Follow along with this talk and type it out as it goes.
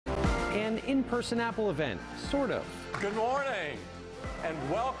An in-person Apple event, sort of. Good morning, and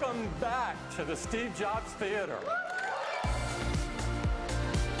welcome back to the Steve Jobs Theater.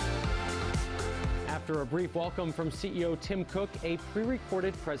 After a brief welcome from CEO Tim Cook, a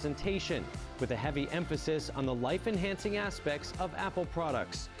pre-recorded presentation with a heavy emphasis on the life-enhancing aspects of Apple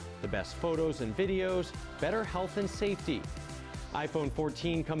products. The best photos and videos, better health and safety. iPhone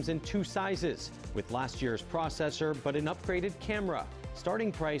 14 comes in 2 sizes, with last year's processor but an upgraded camera.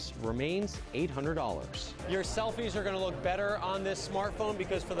 Starting price remains $800. Your selfies are going to look better on this smartphone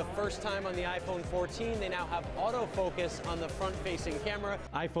because for the first time on the iPhone 14, they now have autofocus on the front-facing camera.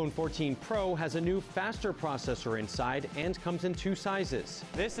 iPhone 14 Pro has a new, faster processor inside and comes in 2 sizes.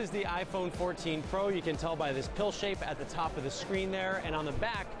 This is the iPhone 14 Pro. You can tell by this pill shape at the top of the screen there, and on the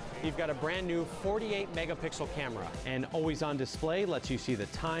back, you've got a brand new 48-megapixel camera. And always-on display lets you see the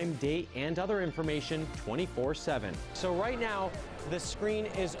time, date, and other information 24/7. So right now, the screen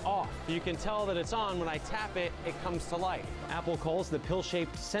is off. You can tell that it's on when I tap it, it comes to life. Apple calls the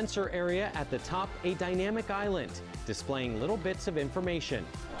pill-shaped sensor area at the top a dynamic island, displaying little bits of information.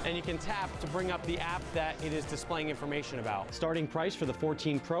 And you can tap to bring up the app that it is displaying information about. Starting price for the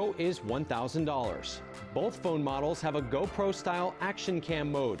 14 Pro is $1,000. Both phone models have a GoPro-style action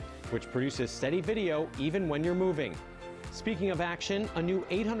cam mode, which produces steady video even when you're moving. Speaking of action, a new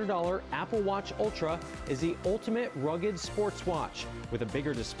 $800 Apple Watch Ultra is the ultimate rugged sports watch with a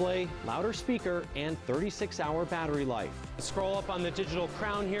bigger display, louder speaker, and 36-hour battery life. Scroll up on the digital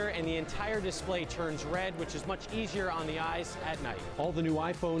crown here and the entire display turns red, which is much easier on the eyes at night. All the new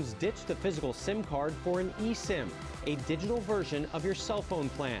iPhones ditch the physical SIM card for an eSIM, a digital version of your cell phone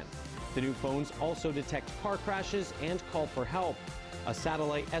plan. The new phones also detect car crashes and call for help. A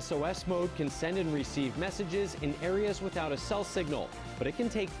satellite SOS mode can send and receive messages in areas without a cell signal, but it can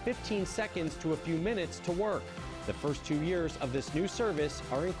take 15 seconds to a few minutes to work. The first 2 years of this new service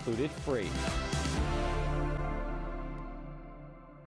are included free.